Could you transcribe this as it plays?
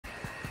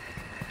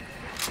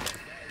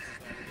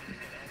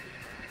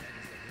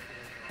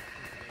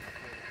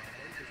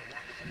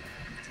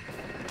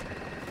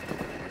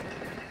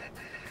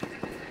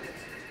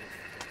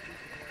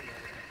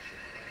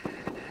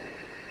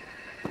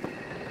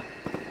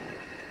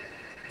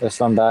There's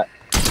some back.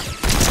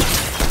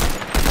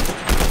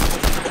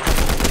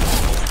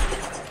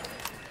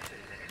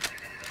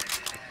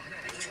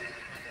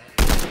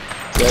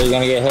 Yeah, you're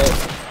gonna get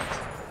hit.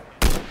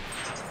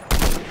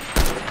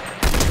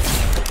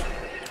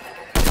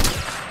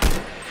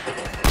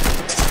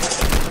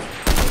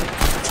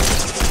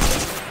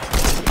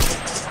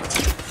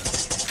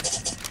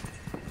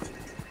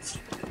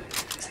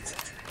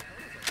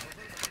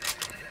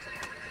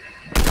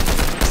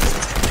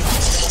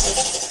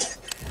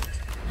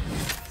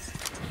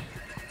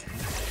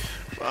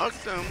 Fuck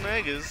them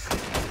niggas.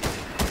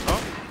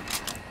 Oh,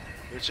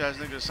 bitch ass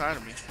nigga inside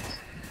of me.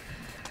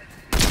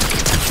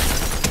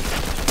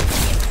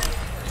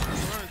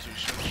 Run to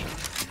shit.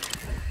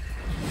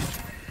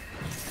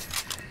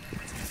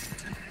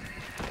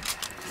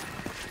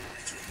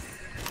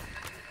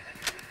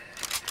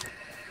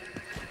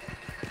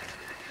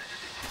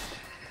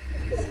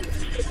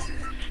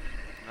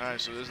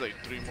 Alright, so there's like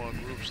 3 more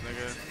groups,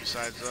 nigga,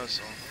 besides us,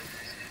 so.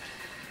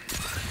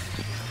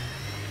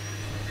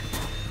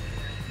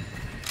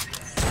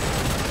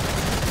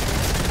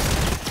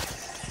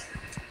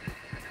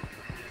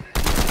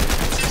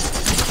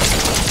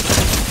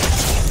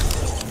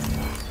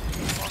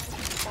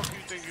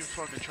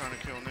 Fucking trying to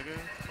kill, nigga.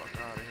 Fuck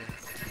out of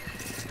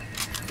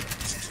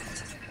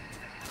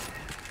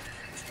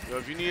here. Yo,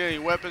 if you need any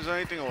weapons or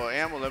anything or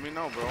ammo, let me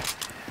know, bro.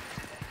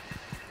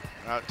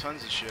 I got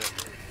tons of shit.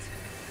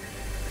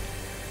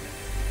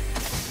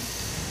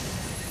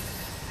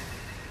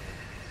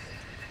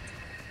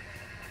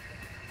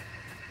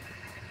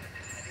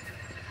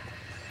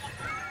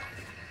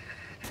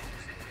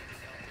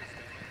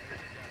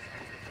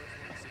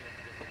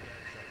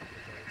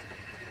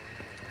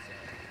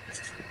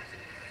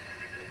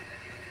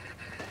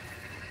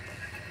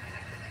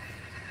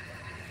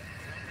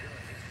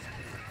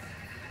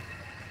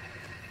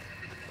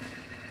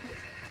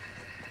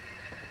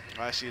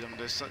 I see them.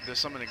 There's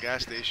some in the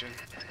gas station.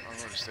 I'm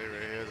gonna stay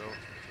right here though.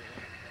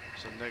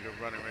 Some nigga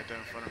running right there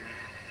in front of me.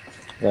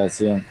 Yeah, I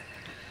see him.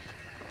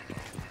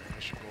 I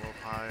should go up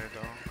higher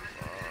though.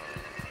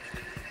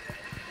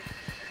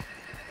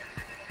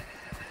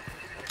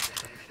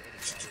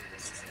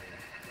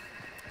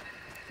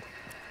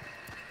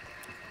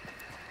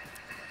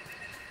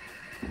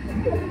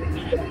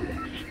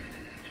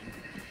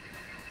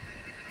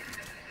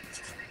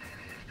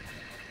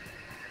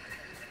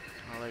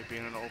 I like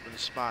being in an open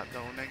spot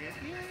though, nigga.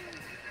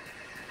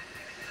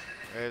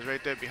 Yeah, it's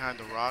right there behind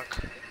the rock.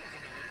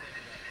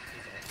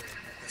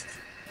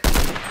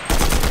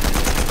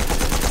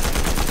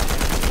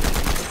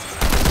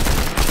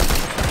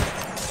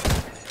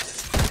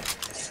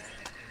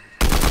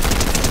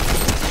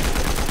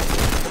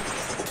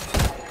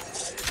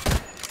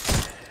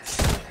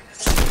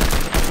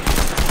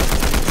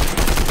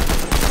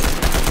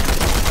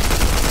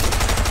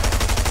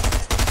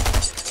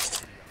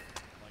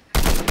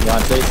 You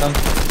wanna take some?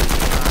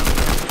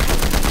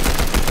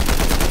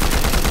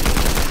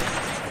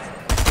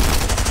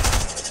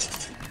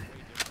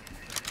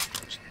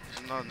 There's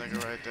another nigga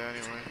right there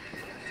anyway.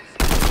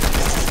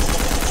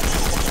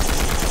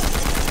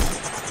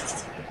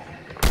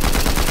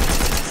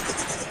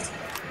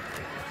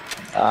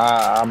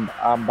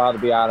 I'm about to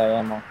be out of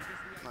ammo.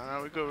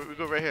 Nah, we go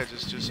right here.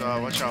 Just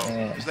watch out.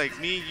 Yeah. It's like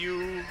me,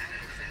 you,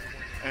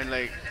 and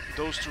like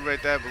those 2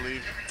 right there, I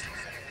believe.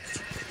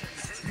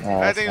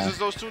 I think it's just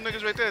those 2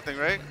 niggas right there, I think,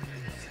 right?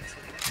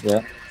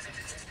 Yeah.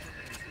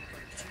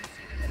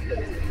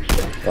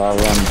 So I'll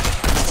run.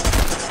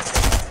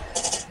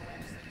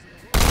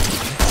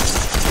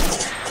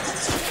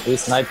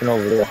 He's sniping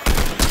over there.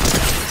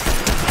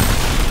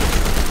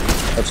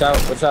 Watch out,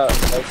 watch out.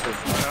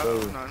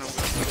 No.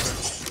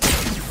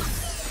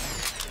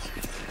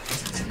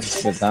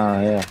 Get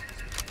down here.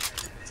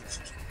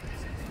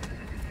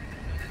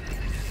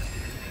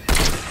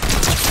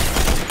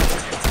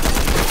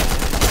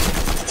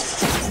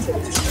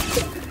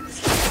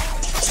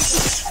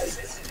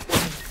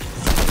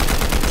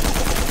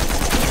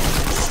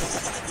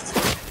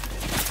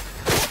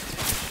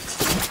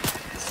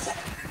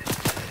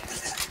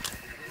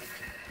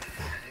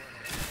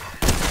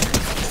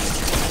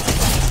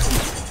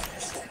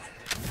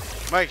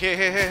 Mike,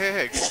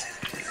 hey.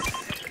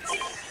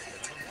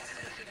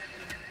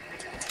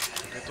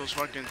 Get those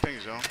fucking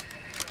things, yo.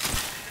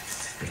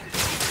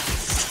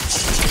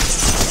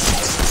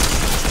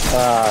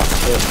 Ah,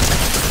 shit.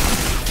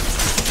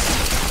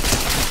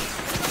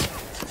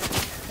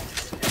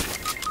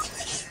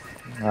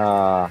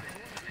 Ah.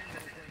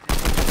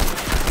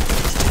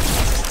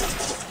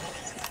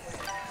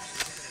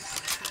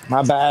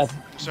 My bad.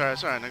 It's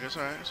alright, nigga. It's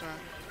alright.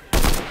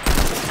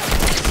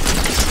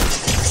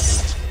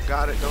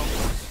 Got it, though.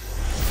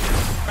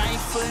 Right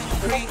foot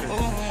creep,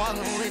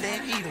 walking with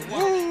that heater.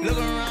 Look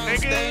around,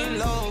 stay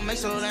low, make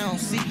sure they don't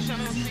see.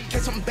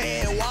 Catch some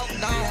bad, walk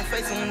down,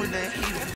 face them with that heater.